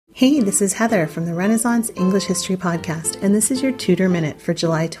Hey, this is Heather from the Renaissance English History Podcast, and this is your Tudor Minute for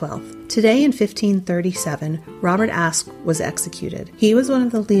July 12th. Today in 1537, Robert Aske was executed. He was one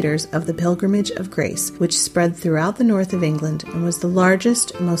of the leaders of the Pilgrimage of Grace, which spread throughout the north of England and was the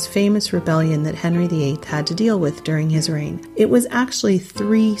largest, most famous rebellion that Henry VIII had to deal with during his reign. It was actually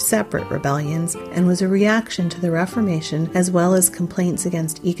 3 separate rebellions and was a reaction to the Reformation as well as complaints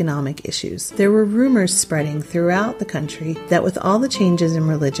against economic issues. There were rumors spreading throughout the country that with all the changes in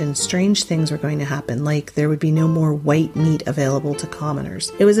religion, strange things were going to happen, like there would be no more white meat available to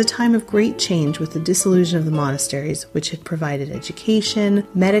commoners. It was a time of great change with the dissolution of the monasteries, which had provided education,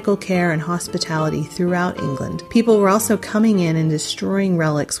 medical care, and hospitality throughout England. People were also coming in and destroying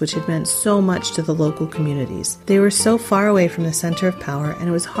relics which had meant so much to the local communities. They were so far away from the center of power, and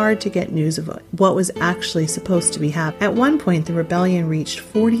it was hard to get news of what was actually supposed to be happening. At one point, the rebellion reached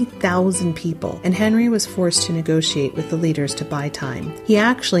 40,000 people, and Henry was forced to negotiate with the leaders to buy time. He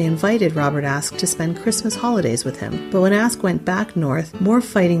actually invited Robert Aske to spend Christmas holidays with him, but when Aske went back north, more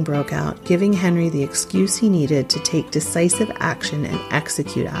fighting broke out, giving Henry the excuse he needed to take decisive action and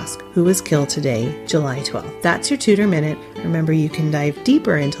execute Aske, who was killed today, July 12th. That's your Tudor Minute. Remember, you can dive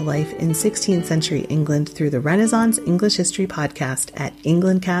deeper into life in 16th century England through the Renaissance English History Podcast at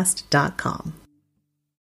englandcast.com.